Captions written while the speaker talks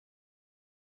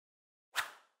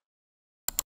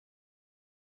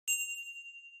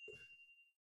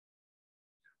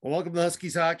Well, welcome to the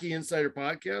Huskies Hockey Insider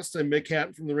Podcast. I'm Mick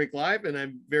Hatten from the Rink Live, and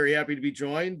I'm very happy to be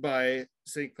joined by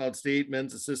St. Cloud State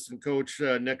men's assistant coach,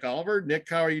 Nick Oliver. Nick,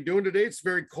 how are you doing today? It's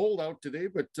very cold out today,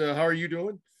 but how are you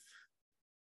doing?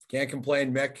 Can't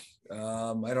complain, Mick.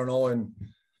 I don't know, in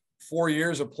 4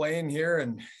 years of playing here,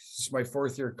 and this is my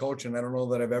fourth year coaching, I don't know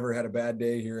that I've ever had a bad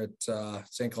day here at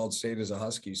St. Cloud State as a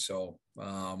Husky. So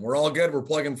we're all good. We're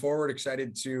plugging forward,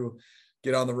 excited to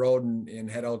get on the road and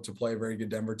head out to play a very good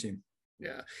Denver team.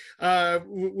 Yeah.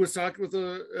 Was talking with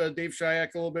Dave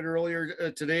Shyiak a little bit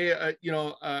earlier today.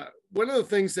 One of the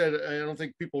things that I don't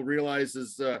think people realize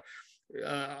is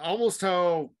almost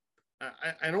how,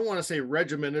 I don't want to say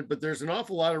regimented, but there's an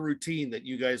awful lot of routine that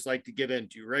you guys like to get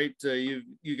into, right?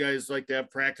 You guys like to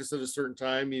have practice at a certain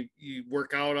time. You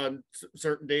work out on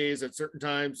certain days at certain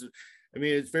times. I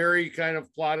mean, it's very kind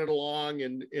of plotted along,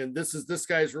 and this is this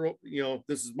guy's role,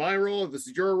 this is my role, this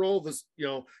is your role, this,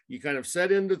 you kind of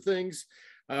set into things,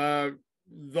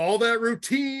 all that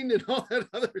routine and all that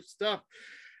other stuff.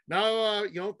 Now,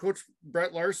 Coach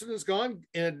Brett Larson is gone,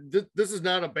 and this is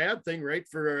not a bad thing, right,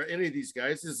 for any of these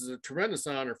guys. This is a tremendous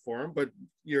honor for him, but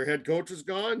your head coach is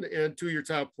gone, and two of your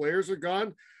top players are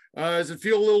gone. Does it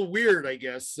feel a little weird, I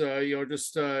guess,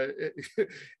 just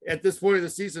at this point of the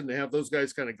season to have those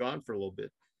guys kind of gone for a little bit?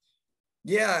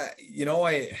 Yeah,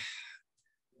 I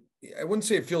wouldn't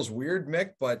say it feels weird,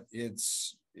 Mick, but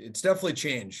it's definitely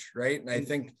changed, right? And I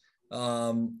think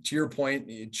to your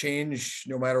point, change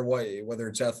no matter what, whether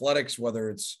it's athletics, whether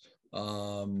it's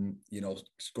going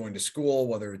to school,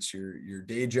 whether it's your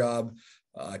day job,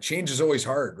 change is always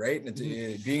hard, right? And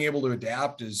being able to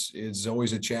adapt is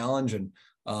always a challenge. And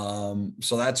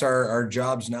so that's our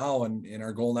jobs now, and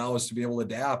our goal now is to be able to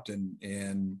adapt.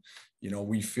 And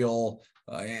we feel,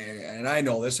 and I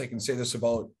know this, I can say this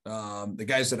about the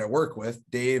guys that I work with,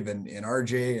 Dave and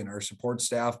RJ and our support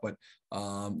staff, but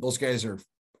those guys are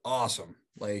awesome.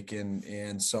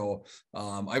 So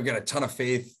I've got a ton of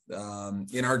faith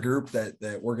in our group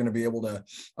that we're going to be able to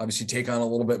obviously take on a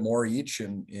little bit more each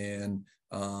and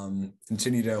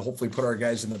continue to hopefully put our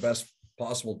guys in the best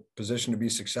possible position to be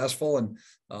successful. And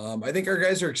I think our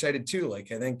guys are excited too. I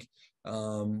think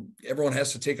everyone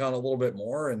has to take on a little bit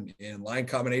more, and line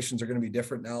combinations are going to be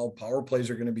different now. Power plays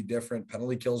are going to be different.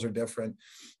 Penalty kills are different.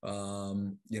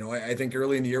 I think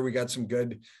early in the year we got some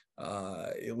good,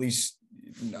 at least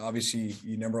obviously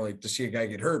you never like to see a guy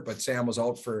get hurt, but Sam was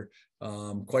out for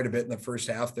quite a bit in the first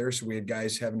half there. So we had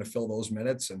guys having to fill those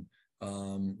minutes, and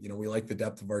we like the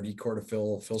depth of our D-core to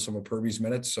fill some of Perbix's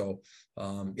minutes. So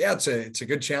it's a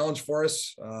good challenge for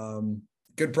us.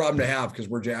 Good problem to have, because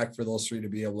we're jacked for those three to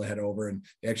be able to head over, and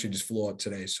they actually just flew out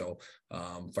today. So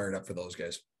fired up for those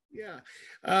guys. Yeah.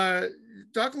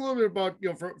 Talk a little bit about,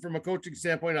 from a coaching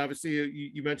standpoint,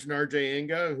 obviously you mentioned RJ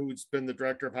Enga, who's been the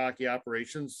director of hockey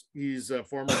operations. He's a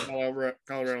former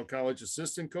Colorado College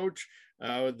assistant coach.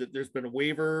 There's been a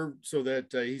waiver so that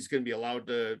he's going to be allowed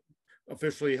to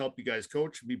officially help you guys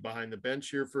coach and be behind the bench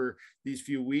here for these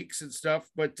few weeks and stuff.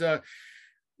 But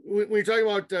when you're talking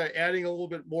about adding a little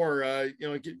bit more,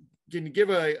 can you give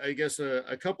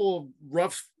a couple of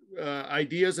rough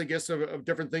ideas, I guess, of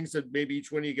different things that maybe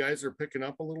each one of you guys are picking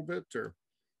up a little bit? Or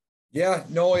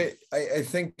I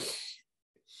think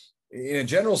in a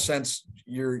general sense,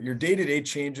 your day-to-day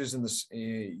changes in this,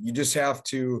 you just have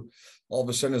to, all of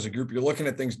a sudden as a group, you're looking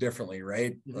at things differently,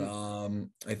 right? Mm-hmm.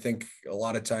 I think a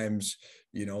lot of times,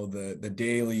 the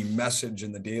daily message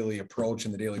and the daily approach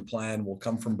and the daily plan will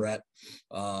come from Brett.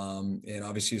 And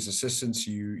obviously as assistants,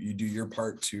 you do your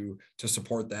part to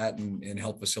support that and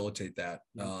help facilitate that.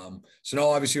 So now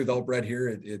obviously without Brett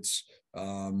here, it's,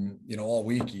 all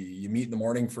week you meet in the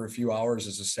morning for a few hours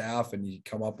as a staff, and you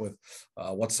come up with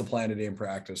what's the plan today in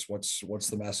practice, what's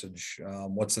the message,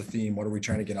 what's the theme, what are we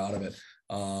trying to get out of it.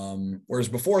 Whereas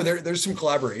before there's some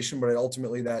collaboration, but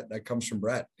ultimately that comes from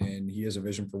Brett, and he has a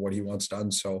vision for what he wants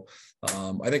done. So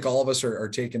I think all of us are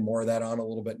taking more of that on a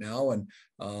little bit now.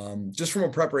 And just from a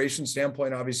preparation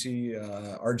standpoint, obviously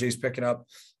RJ's picking up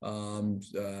some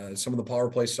of the power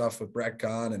play stuff with Brett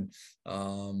gone. And,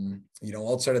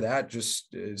 outside of that,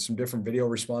 just some different video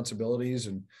responsibilities.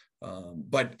 And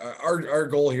but our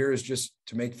goal here is just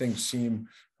to make things seem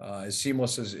as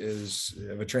seamless as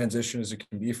of a transition as it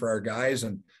can be for our guys.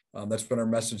 And that's been our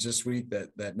message this week,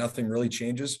 that nothing really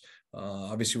changes.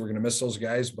 Obviously we're going to miss those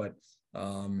guys, but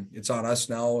it's on us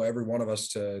now, every one of us,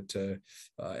 to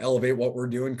elevate what we're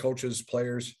doing, coaches,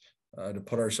 players, to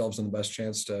put ourselves in the best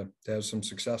chance to have some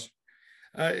success.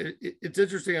 It's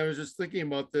interesting. I was just thinking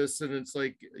about this, and it's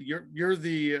like you're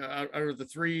the out of the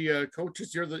three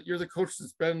coaches, you're the coach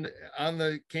that's been on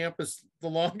the campus the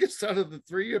longest out of the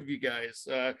three of you guys.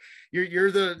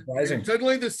 You're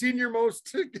suddenly the senior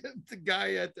most the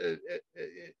guy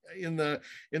in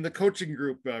the coaching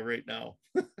group right now.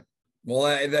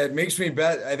 Well, that makes me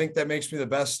bet. I think that makes me the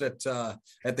best at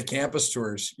the campus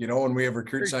tours, when we have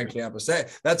recruits on campus.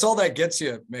 That's all that gets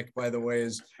you, Mick, by the way,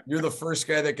 is you're the first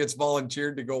guy that gets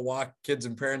volunteered to go walk kids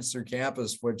and parents through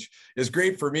campus, which is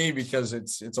great for me because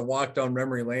it's a walk down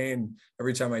memory lane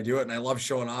every time I do it. And I love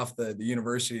showing off the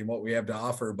university and what we have to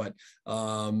offer. But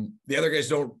the other guys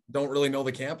don't really know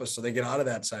the campus, so they get out of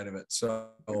that side of it. So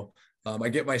I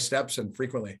get my steps in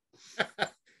frequently.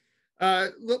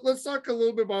 Let's talk a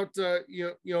little bit about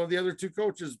the other two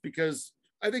coaches, because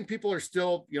I think people are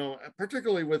still,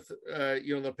 particularly with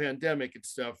the pandemic and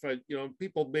stuff,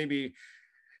 people maybe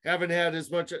haven't had as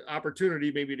much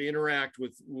opportunity maybe to interact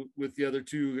with the other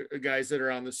two guys that are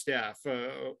on the staff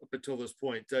up until this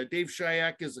point. Dave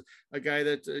Shyiak is a guy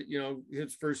that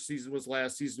his first season was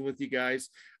last season with you guys,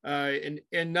 and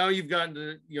now you've gotten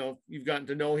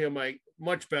to know him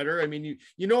much better. I mean,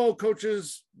 you know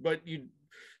coaches, but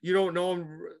you don't know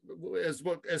them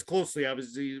as closely,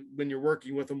 obviously, when you're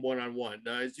working with them one-on-one.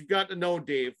 As you've got to know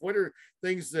Dave, what are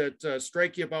things that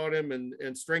strike you about him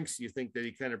and strengths you think that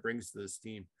he kind of brings to this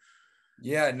team?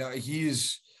 Yeah, no,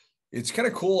 it's kind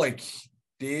of cool. Like,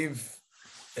 Dave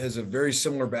has a very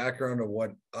similar background to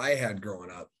what I had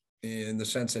growing up, in the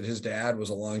sense that his dad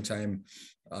was a longtime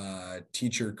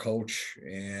teacher, coach.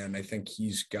 And I think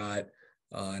he's got,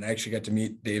 and I actually got to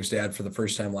meet Dave's dad for the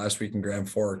first time last week in Grand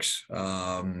Forks.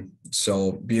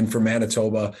 So being from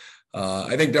Manitoba,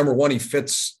 I think number one, he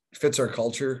fits our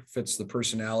culture, fits the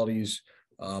personalities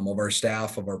of our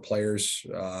staff, of our players,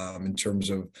 in terms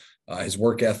of his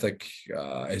work ethic,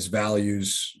 his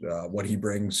values, what he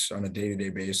brings on a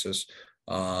day-to-day basis.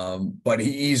 But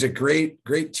he's a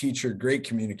great teacher, great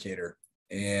communicator,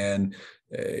 and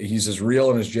he's as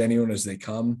real and as genuine as they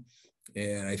come.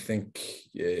 And I think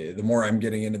the more I'm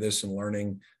getting into this and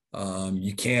learning,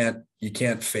 you can't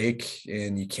fake,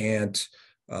 and you can't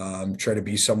try to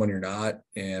be someone you're not.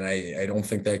 And I don't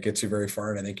think that gets you very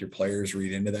far. And I think your players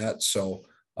read into that. So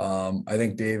I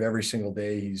think Dave, every single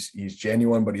day, he's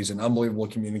genuine, but he's an unbelievable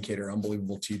communicator,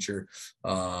 unbelievable teacher,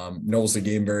 knows the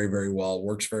game very, very well,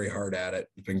 works very hard at it.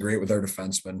 He's been great with our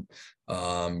defensemen,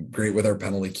 great with our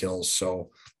penalty kills.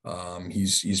 So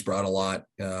he's brought a lot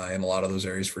in a lot of those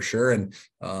areas for sure. And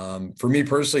for me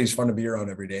personally, he's fun to be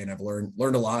around every day. And I've learned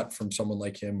a lot from someone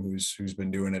like him who's been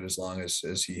doing it as long as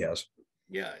he has.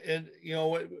 Yeah. And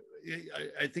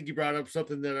I think you brought up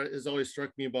something that has always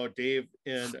struck me about Dave.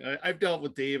 And I've dealt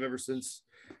with Dave ever since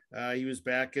he was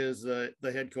back as the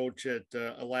head coach at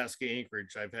Alaska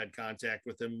Anchorage. I've had contact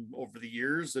with him over the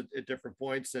years at different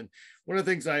points. And one of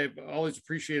the things I've always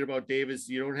appreciated about Dave is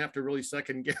you don't have to really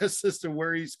second guess as to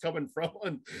where he's coming from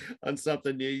on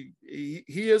something. He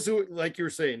is who, like you were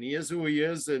saying, he is who he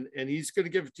is, and he's going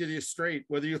to give it to you straight,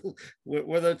 whether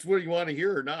it's what you want to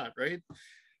hear or not. Right.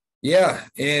 Yeah.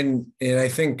 And I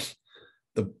think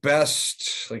the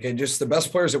best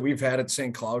players that we've had at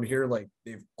St. Cloud here, like,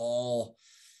 they've all,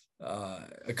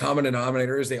 a common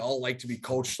denominator is they all like to be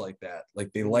coached like that.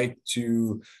 Like, they like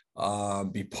to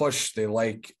be pushed. They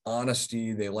like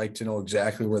honesty. They like to know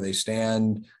exactly where they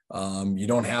stand. You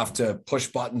don't have to push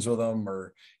buttons with them,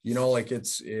 or, like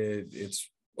it's a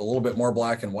little bit more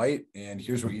black and white, and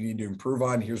here's what you need to improve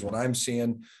on. Here's what I'm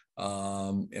seeing.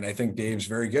 And I think Dave's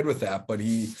very good with that, but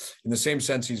he, in the same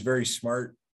sense, he's very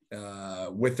smart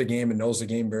with the game and knows the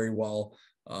game very well,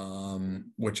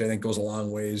 which I think goes a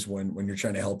long ways when you're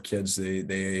trying to help kids.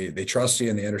 They trust you,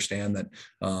 and they understand that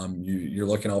you're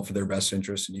looking out for their best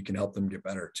interests, and you can help them get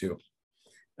better too.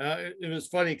 It was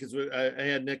funny because I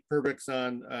had Nick Perbix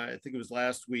on, I think it was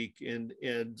last week, and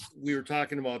we were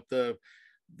talking about the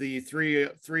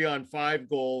 3-on-5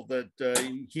 goal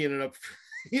that he ended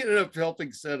up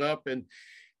helping set up, and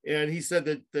he said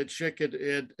that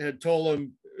Schick had told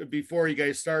him before you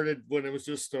guys started, when it was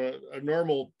just a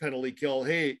normal penalty kill,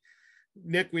 hey,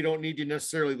 Nick, we don't need you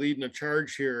necessarily leading a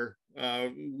charge here.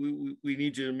 We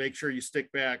need you to make sure you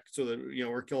stick back so that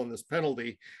we're killing this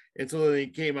penalty. And so they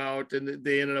came out, and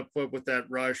they ended up with that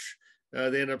rush. They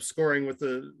ended up scoring with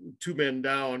the 2 men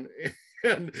down.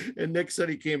 And Nick said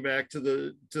he came back to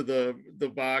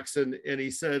the box and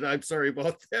he said, "I'm sorry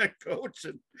about that, coach."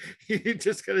 And he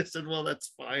just kind of said, "Well,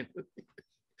 that's fine."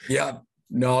 Yeah,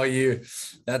 no,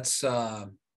 it's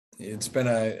been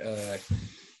a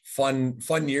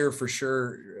fun year for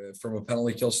sure from a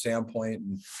penalty kill standpoint.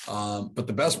 And, but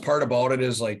the best part about it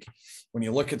is like, when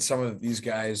you look at some of these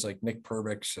guys like Nick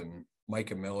Perbix and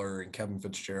Micah Miller and Kevin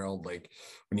Fitzgerald, like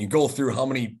when you go through how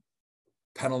many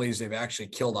penalties they've actually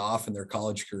killed off in their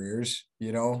college careers,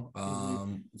 you know,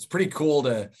 it's pretty cool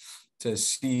to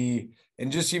see.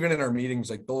 And just even in our meetings,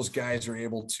 like those guys are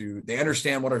able to, they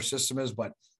understand what our system is,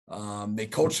 but they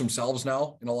coach themselves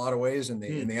now in a lot of ways, and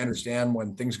they understand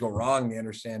when things go wrong. They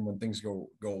understand when things go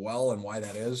well and why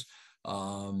that is.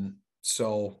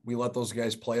 So we let those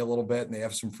guys play a little bit, and they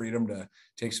have some freedom to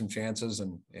take some chances.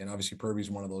 And obviously Perbix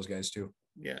one of those guys too.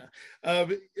 Yeah.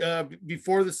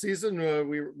 Before the season,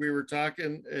 we were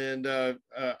talking, and RJ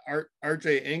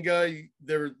Enga,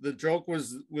 the joke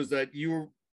was that you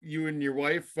and your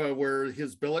wife were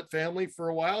his billet family for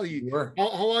a while.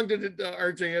 How long did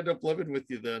RJ end up living with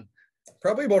you then?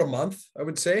 Probably about a month, I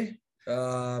would say.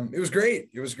 It was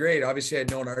great. Obviously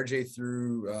I'd known RJ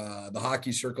through the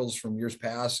hockey circles from years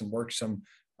past, and worked some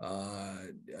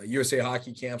USA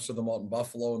hockey camps with them out in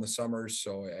Buffalo in the summers.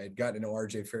 So I had gotten to know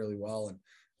RJ fairly well.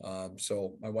 And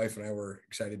so my wife and I were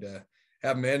excited to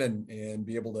have him in and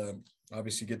be able to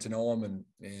obviously get to know him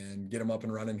and get him up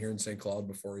and running here in St. Cloud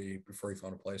before he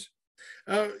found a place.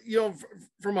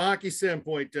 From a hockey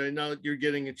standpoint, now that you're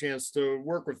getting a chance to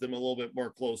work with them a little bit more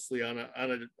closely on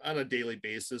a daily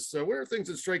basis, so what are things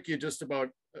that strike you just about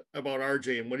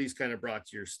RJ and what he's kind of brought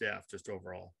to your staff just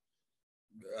overall?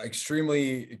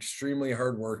 Extremely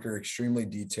hard worker, extremely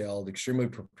detailed, extremely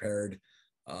prepared.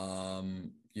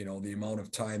 The amount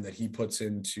of time that he puts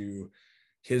into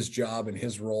his job and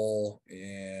his role,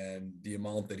 and the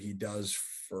amount that he does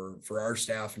for our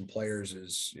staff and players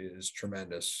is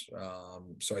tremendous.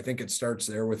 So I think it starts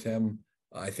there with him.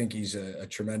 I think he's a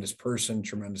tremendous person,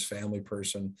 tremendous family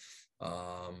person.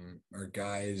 Our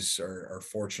guys are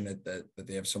fortunate that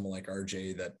they have someone like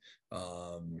RJ that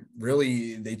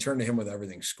really they turn to him with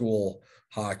everything: school,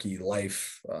 hockey,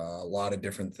 life, a lot of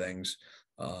different things.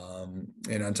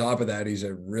 And on top of that, he's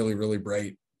a really, really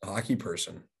bright hockey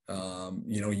person.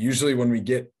 Usually when we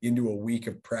get into a week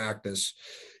of practice,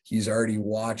 he's already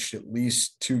watched at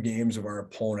least 2 games of our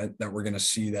opponent that we're going to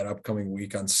see that upcoming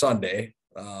week on Sunday.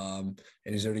 And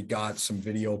he's already got some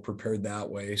video prepared that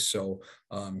way. So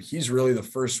he's really the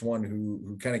first one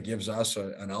who kind of gives us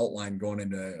an outline going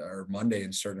into our Monday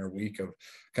and starting our week of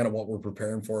kind of what we're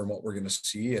preparing for and what we're going to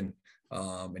see. And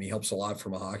he helps a lot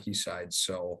from a hockey side.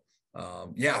 So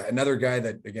another guy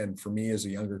that, again, for me as a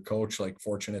younger coach, like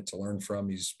fortunate to learn from.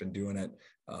 He's been doing it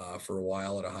for a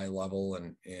while at a high level,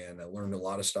 and I learned a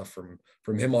lot of stuff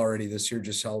from him already this year,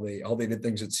 just how they did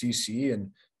things at CC,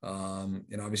 and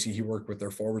obviously he worked with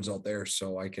their forwards out there,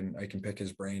 so I can pick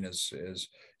his brain as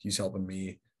he's helping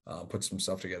me put some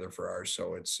stuff together for ours.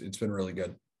 So it's been really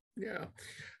good. Yeah.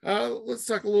 Let's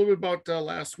talk a little bit about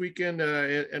last weekend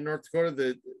in North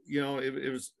Dakota.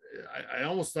 It was, I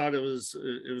almost thought it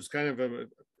was kind of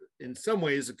in some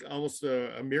ways, almost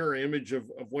a mirror image of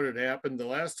what had happened the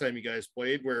last time you guys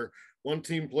played, where one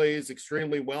team plays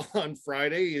extremely well on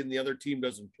Friday and the other team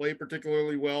doesn't play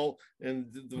particularly well, and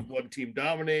the one team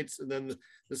dominates. And then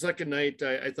the second night,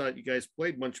 I thought you guys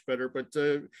played much better, but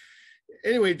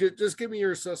anyway, just give me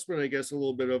your assessment, I guess, a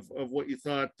little bit of what you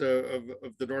thought of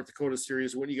the North Dakota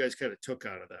series, what you guys kind of took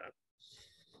out of that.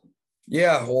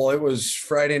 Yeah, well, it was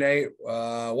Friday night.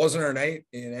 Wasn't our night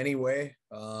in any way.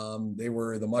 They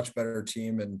were the much better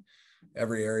team in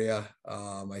every area.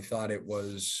 I thought it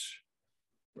was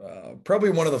probably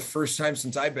one of the first times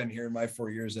since I've been here in my 4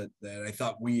 years that I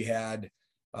thought we had,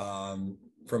 from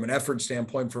an effort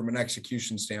standpoint, from an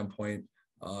execution standpoint,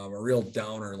 a real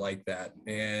downer like that.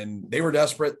 And they were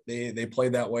desperate. They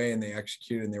played that way and they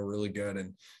executed and they were really good.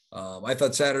 And I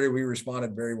thought Saturday we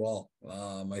responded very well.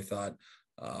 I thought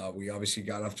we obviously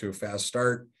got off to a fast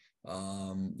start.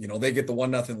 They get the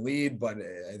 1-0 lead, but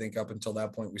I think up until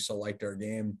that point, we still liked our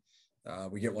game.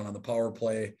 We get one on the power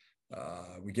play.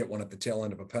 We get one at the tail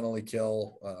end of a penalty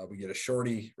kill. We get a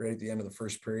shorty right at the end of the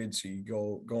first period. So you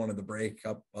go into the break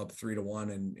up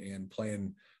 3-1 and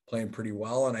playing pretty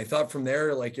well. And I thought from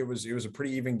there, like it was a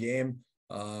pretty even game.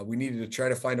 We needed to try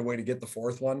to find a way to get the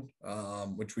fourth one,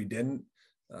 which we didn't.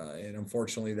 And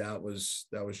unfortunately that was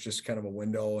just kind of a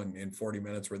window in 40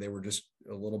 minutes where they were just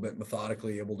a little bit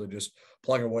methodically able to just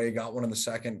plug away, got one in the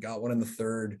second, got one in the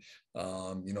third.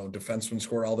 Defensemen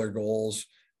score all their goals.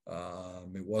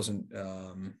 It wasn't,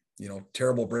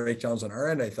 terrible breakdowns on our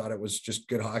end. I thought it was just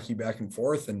good hockey back and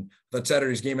forth. And that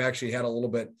Saturday's game actually had a little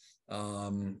bit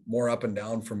more up and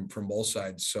down from both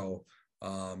sides. So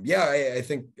I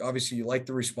think obviously you like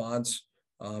the response.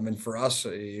 And for us,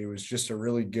 it was just a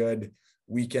really good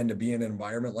weekend to be in an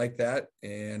environment like that.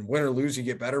 And win or lose, you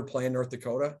get better playing North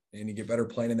Dakota, and you get better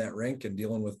playing in that rink and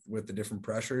dealing with the different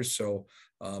pressures. So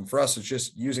for us, it's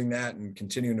just using that and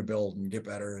continuing to build and get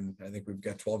better. And I think we've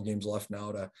got 12 games left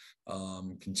now to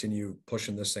continue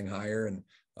pushing this thing higher and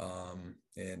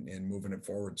moving it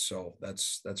forward. So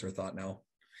that's our thought now.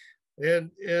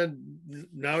 And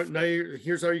now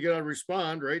here's how you got to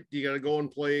respond, right? You got to go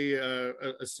and play a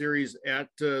series at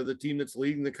the team that's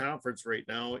leading the conference right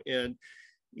now. And,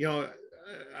 you know,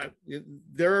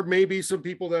 there are maybe some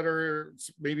people that are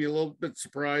maybe a little bit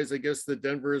surprised, I guess, that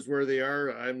Denver is where they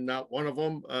are. I'm not one of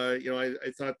them. You know,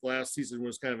 I thought last season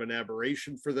was kind of an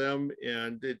aberration for them.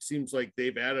 And it seems like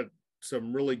they've added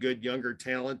some really good younger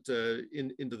talent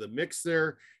into the mix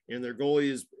there, and their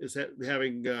goalie is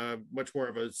having much more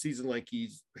of a season like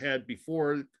he's had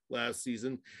before last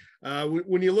season.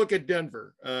 When you look at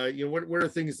Denver, you know, what are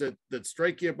things that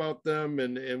strike you about them,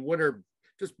 and what are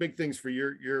just big things for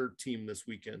your team this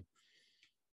weekend?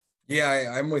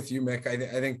 Yeah, I'm with you, Mick. I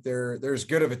think they're as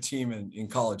good of a team in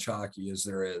college hockey as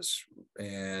there is,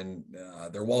 and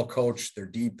they're well coached, they're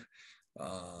deep.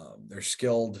 They're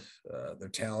skilled, they're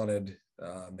talented.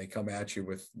 They come at you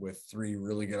with three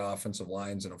really good offensive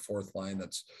lines and a fourth line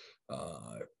that's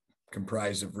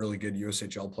comprised of really good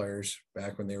USHL players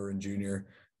back when they were in junior.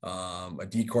 A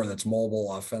D-corps that's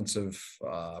mobile, offensive,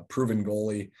 proven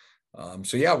goalie.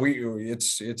 So yeah,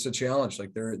 it's a challenge.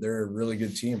 Like they're a really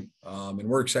good team, and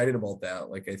we're excited about that.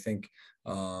 Like I think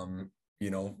you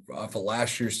know, off of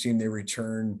last year's team, they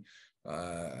return.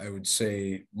 I would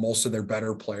say most of their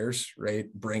better players,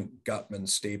 right? Brink, Gutman,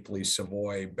 Stapley,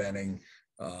 Savoy, Benning,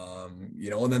 you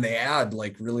know, and then they add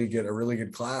like a really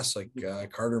good class like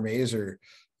Carter Mazer,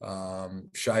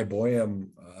 Shai Boyum,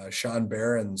 Sean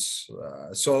Behrens.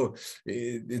 So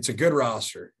it's a good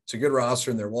roster. It's a good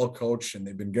roster, and they're well coached, and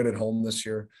they've been good at home this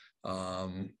year.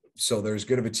 So they're as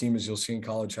good of a team as you'll see in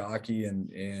college hockey,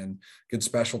 and good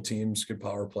special teams, good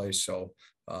power play. So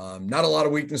not a lot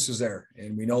of weaknesses there.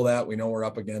 And we know that. We know we're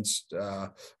up against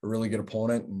a really good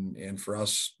opponent. And for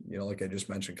us, you know, like I just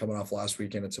mentioned, coming off last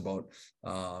weekend, it's about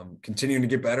continuing to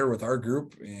get better with our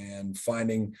group and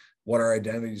finding what our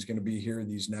identity is going to be here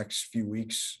these next few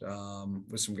weeks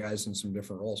with some guys in some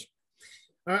different roles.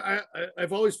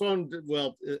 I've always found,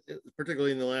 well,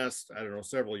 particularly in the last, I don't know,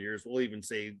 several years, we'll even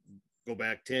say go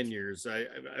back 10 years.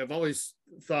 I've always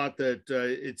thought that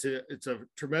it's a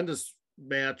tremendous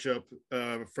matchup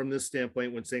from this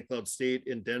standpoint when St. Cloud State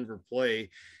and Denver play,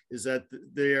 is that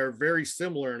they are very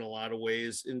similar in a lot of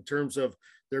ways in terms of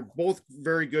they're both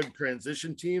very good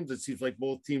transition teams. It seems like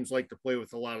both teams like to play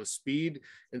with a lot of speed.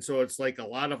 And so it's like a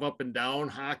lot of up and down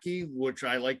hockey, which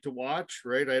I like to watch,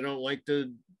 right? I don't want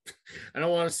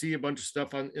to see a bunch of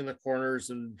stuff in the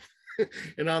corners and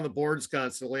and on the boards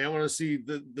constantly. I want to see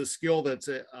the skill that's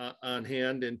on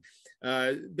hand. And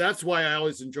that's why I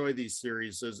always enjoy these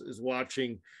series is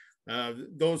watching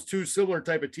those two similar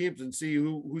type of teams and see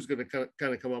who's going to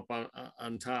kind of come up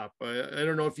on top. I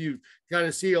don't know if you kind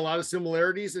of see a lot of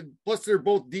similarities, and plus they're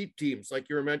both deep teams like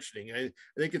you were mentioning. I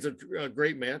think it's a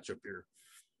great matchup here.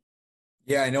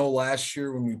 Yeah, I know last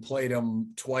year when we played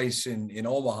them twice in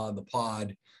Omaha in the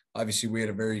pod, obviously we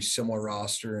had a very similar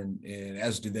roster, and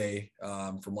as do they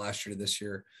from last year to this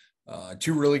year.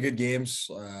 Two really good games,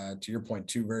 to your point,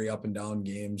 two very up and down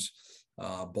games.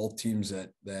 Both teams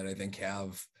that I think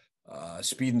have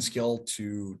speed and skill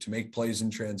to make plays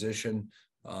in transition.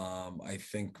 I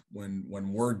think when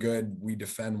we're good, we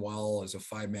defend well as a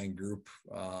 5-man group.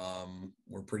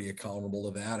 We're pretty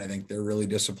accountable to that. I think they're really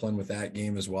disciplined with that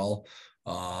game as well.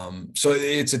 So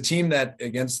it's a team that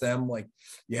against them, like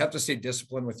you have to stay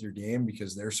disciplined with your game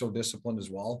because they're so disciplined as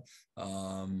well.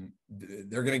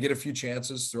 They're going to get a few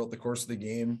chances throughout the course of the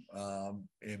game.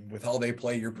 And with how they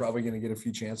play, you're probably going to get a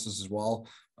few chances as well.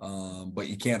 But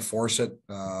you can't force it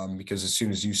because as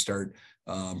soon as you start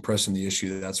pressing the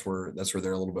issue, that's where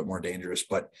they're a little bit more dangerous.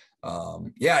 But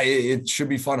yeah, it should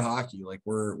be fun hockey. Like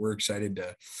we're excited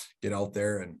to get out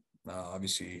there and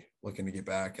obviously looking to get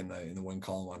back in the win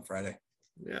column on Friday.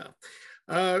 Yeah.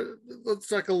 Let's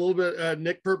talk a little bit.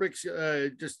 Nick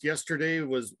Perbix just yesterday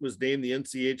was named the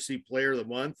NCHC Player of the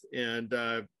Month, and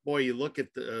boy, you look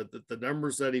at the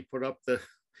numbers that he put up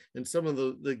in some of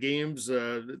the games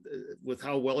with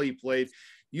how well he played.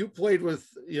 You played with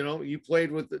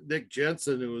Nick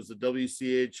Jensen, who was the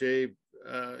WCHA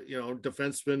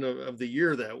defenseman of the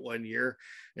year that one year,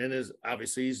 and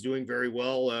obviously he's doing very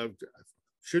well.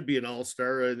 Should be an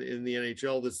all-star in the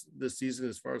NHL this season,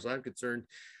 as far as I'm concerned.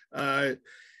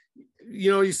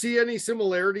 You see any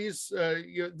similarities?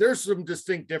 There's some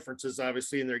distinct differences,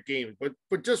 obviously, in their game,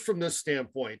 but just from this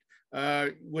standpoint,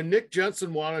 when Nick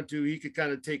Jensen wanted to, he could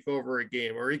kind of take over a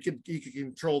game, or he could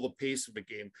control the pace of a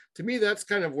game. To me, that's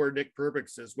kind of where Nick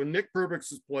Perbix is. When Nick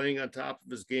Perbix is playing on top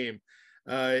of his game,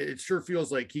 it sure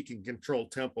feels like he can control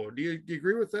tempo. Do you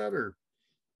agree with that? Or?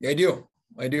 Yeah,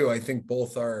 I do. I think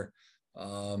both are,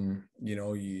 I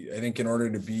think in order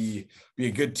to be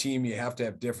a good team, you have to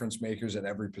have difference makers at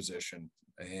every position.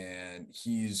 And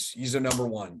he's a number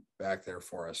one back there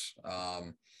for us.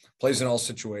 Plays in all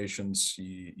situations.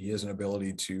 He has an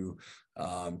ability to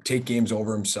take games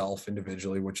over himself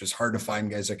individually, which is hard to find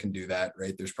guys that can do that,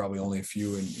 right? There's probably only a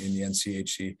few in the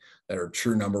NCHC that are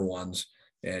true number ones,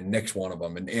 and Nick's one of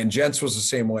them. And Jens was the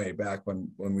same way back when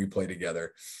we played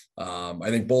together. I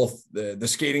think both the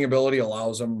skating ability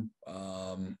allows him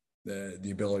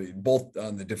the ability, both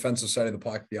on the defensive side of the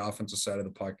puck, the offensive side of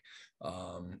the puck,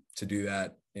 to do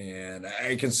that. And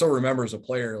I can still remember as a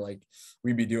player, like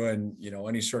we'd be doing,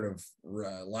 any sort of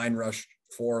line rush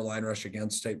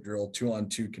against type drill,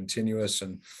 2-on-2 continuous.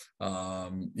 And,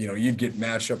 you'd get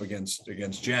matched up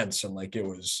against gents, and like, it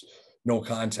was no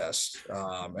contest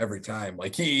every time.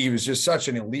 Like he was just such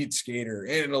an elite skater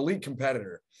and an elite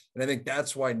competitor. And I think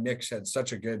that's why Nick's had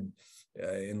such a good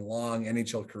in long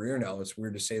NHL career now. It's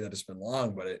weird to say that it's been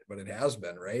long, but it has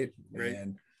been, right?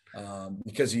 And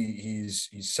because he's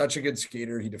such a good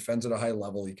skater. He defends at a high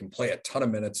level. He can play a ton of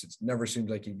minutes. It never seems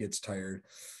like he gets tired,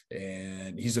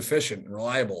 and he's efficient and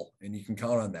reliable, and you can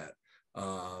count on that.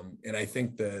 And I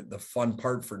think the fun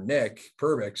part for Nick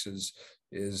Perbix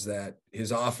is that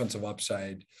his offensive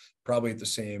upside probably at the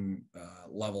same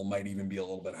level, might even be a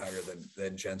little bit higher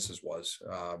than Jensen's was,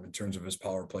 in terms of his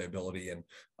power play ability and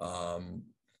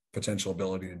potential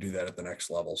ability to do that at the next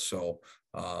level. So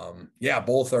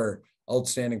both are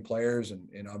outstanding players,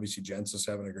 and obviously Jensen's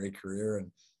having a great career,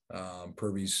 and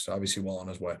Perbix obviously well on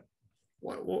his way.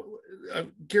 Well,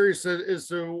 I'm curious as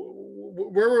to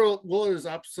where will his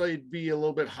upside be a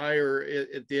little bit higher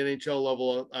at the NHL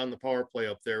level on the power play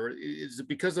up there? Is it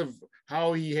because of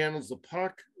how he handles the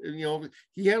puck?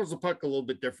 He handles the puck a little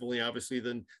bit differently, obviously,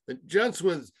 than Jens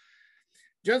was.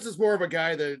 Jens is more of a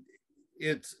guy that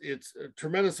it's a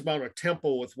tremendous amount of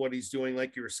tempo with what he's doing.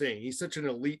 Like you were saying, he's such an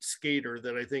elite skater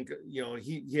that I think,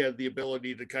 he had the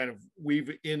ability to kind of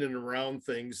weave in and around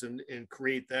things and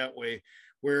create that way,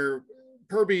 where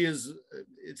Perbix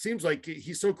it seems like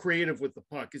he's so creative with the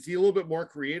puck. Is he a little bit more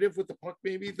creative with the puck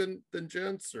maybe than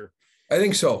Jens? Or? I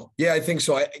think so. Yeah, I think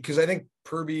so. Because I think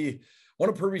one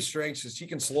of Perbix's strengths is he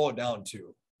can slow it down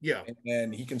too. Yeah.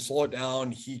 And he can slow it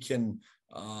down. He can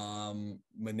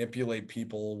manipulate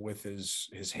people with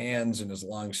his hands and his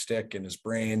long stick and his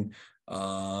brain.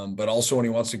 But also when he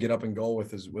wants to get up and go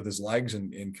with his legs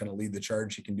and kind of lead the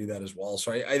charge, he can do that as well.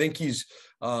 So I think he's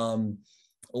a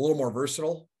little more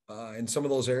versatile in some of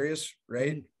those areas,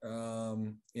 right?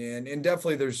 And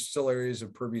definitely there's still areas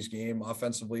of Perbix's game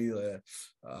offensively,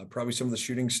 probably some of the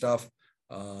shooting stuff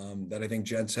that I think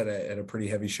Jens had a pretty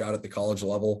heavy shot at the college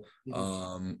level.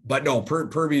 But no,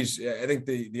 Perbix, I think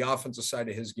the offensive side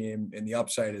of his game and the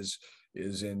upside is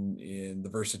in the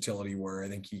versatility, where I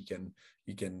think he can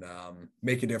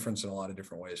make a difference in a lot of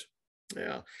different ways.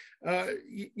 Yeah.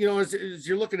 As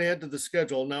you're looking ahead to the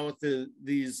schedule now with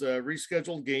these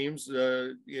rescheduled games,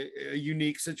 a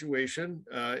unique situation,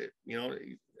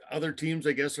 other teams,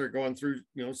 I guess, are going through,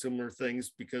 similar things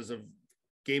because of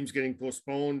games getting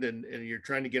postponed and you're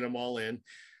trying to get them all in.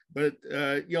 But,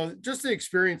 just the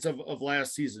experience of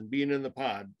last season, being in the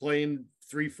pod, playing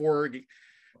 4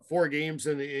 games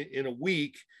in a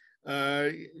week,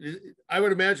 I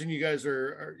would imagine you guys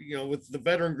are with the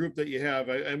veteran group that you have,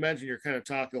 I imagine you're kind of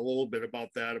talking a little bit about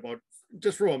that, about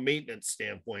just from a maintenance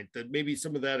standpoint, that maybe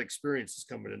some of that experience is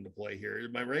coming into play here.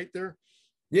 Am I right there?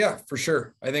 Yeah, for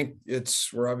sure. I think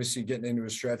we're obviously getting into a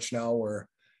stretch now where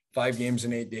 5 games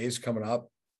in 8 days coming up,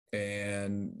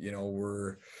 and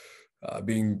we're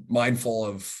being mindful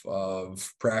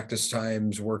of practice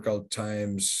times, workout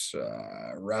times,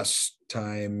 rest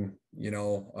time,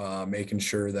 making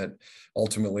sure that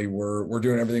ultimately we're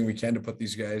doing everything we can to put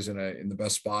these guys in the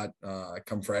best spot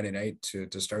come Friday night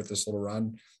to start this little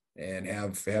run and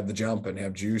have the jump and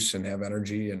have juice and have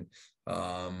energy. And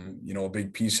a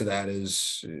big piece of that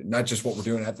is not just what we're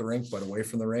doing at the rink, but away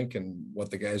from the rink, and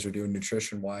what the guys are doing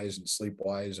nutrition wise and sleep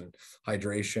wise and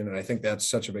hydration. And I think that's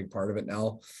such a big part of it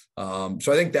now.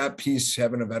 So I think that piece,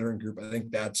 having a veteran group, I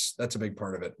think that's a big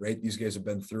part of it, right? These guys have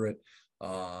been through it.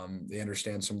 They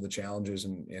understand some of the challenges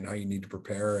and how you need to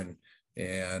prepare.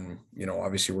 And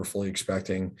obviously we're fully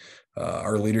expecting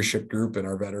our leadership group and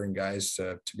our veteran guys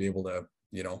to be able to,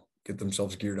 get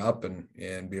themselves geared up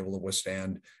and be able to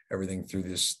withstand everything through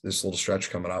this little stretch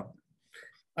coming up.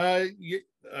 You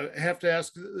have to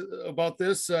ask about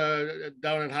this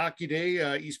down at Hockey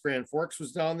Day. East Grand Forks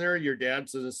was down there. Your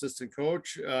dad's an assistant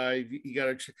coach. You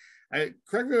got to.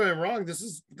 Correct me if I'm wrong.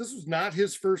 This was not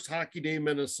his first Hockey Day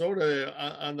Minnesota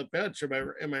on the bench.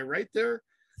 Am I right there?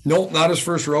 Nope, not his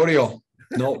first rodeo.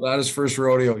 Nope, not his first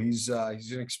rodeo. He's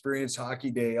an experienced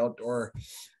Hockey Day outdoor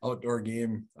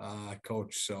game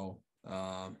coach. So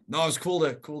no, it was cool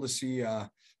to see.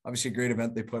 Obviously, a great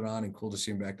event they put on, and cool to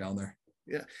see him back down there.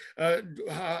 Yeah.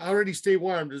 How did he stay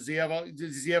warm? Does he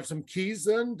have some keys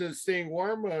then to staying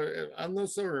warm on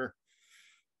those, or?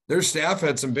 Their staff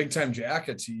had some big time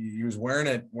jackets. He was wearing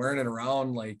it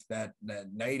around like that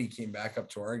night he came back up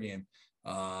to our game.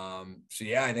 So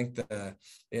yeah, I think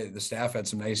the staff had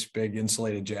some nice big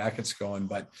insulated jackets going,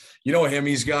 but you know him,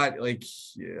 he's got like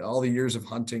all the years of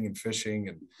hunting and fishing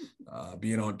and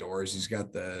being outdoors. He's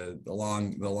got the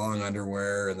long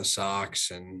underwear and the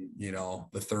socks and, you know,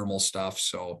 the thermal stuff.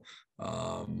 So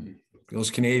those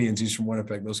Canadians, he's from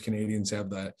Winnipeg, those Canadians have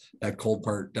that cold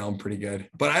part down pretty good.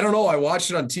 But I don't know, I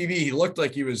watched it on TV. He looked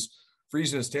like he was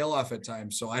freezing his tail off at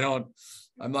times. So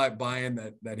I'm not buying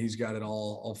that he's got it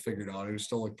all figured out. It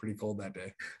still looked pretty cold that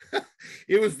day.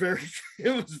 It was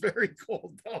very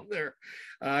cold down there.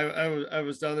 I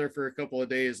was down there for a couple of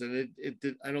days, and it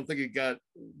did. I don't think it got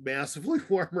massively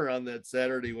warmer on that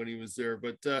Saturday when he was there.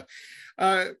 But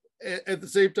at the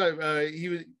same time,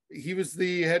 he was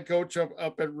the head coach up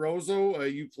at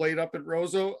Roseau. You played up at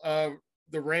Roseau.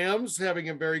 The Rams having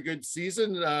a very good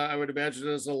season. I would imagine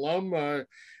as an alum.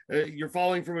 You're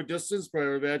following from a distance, but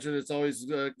I imagine it's always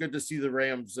good to see the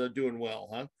Rams doing well,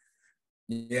 huh?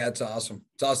 Yeah, it's awesome.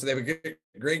 It's awesome. They have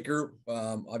a great group.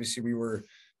 Obviously, we were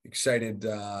excited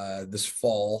this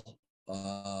fall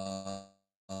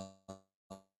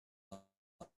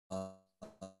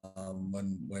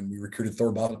when we recruited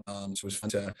Thor Bob. So it was fun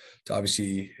to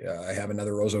obviously have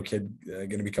another Roseau kid going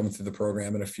to be coming through the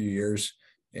program in a few years.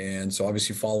 And so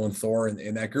obviously following Thor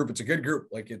in that group, it's a good group.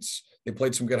 Like they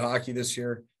played some good hockey this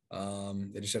year.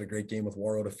 They just had a great game with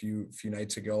Warroad a few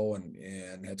nights ago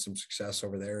and had some success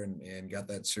over there and got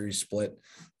that series split,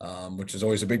 which is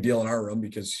always a big deal in our room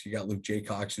because you got Luke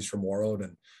Jaycox, who's from Warroad,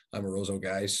 and I'm a Roseau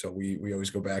guy. So we always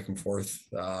go back and forth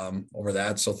over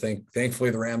that. So thankfully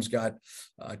the Rams got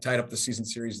tied up the season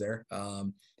series there.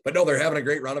 But no, they're having a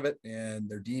great run of it and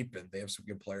they're deep and they have some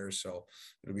good players. So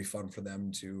it'll be fun for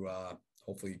them to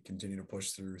hopefully continue to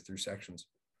push through sections.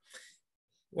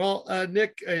 Well,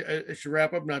 Nick, I should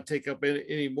wrap up, not take up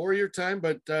any more of your time,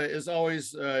 but as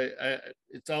always,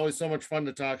 it's always so much fun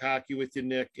to talk hockey with you,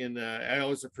 Nick, and I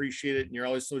always appreciate it, and you're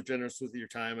always so generous with your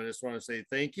time. I just want to say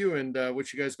thank you and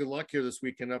wish you guys good luck here this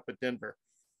weekend up at Denver.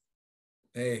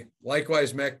 Hey,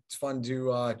 likewise, Mick. It's fun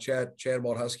to chat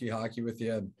about Husky hockey with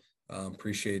you, and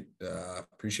appreciate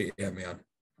you having me on.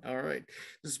 All right.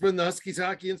 This has been the Huskies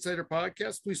Hockey Insider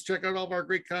Podcast. Please check out all of our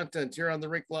great content here on the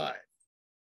Rink Live.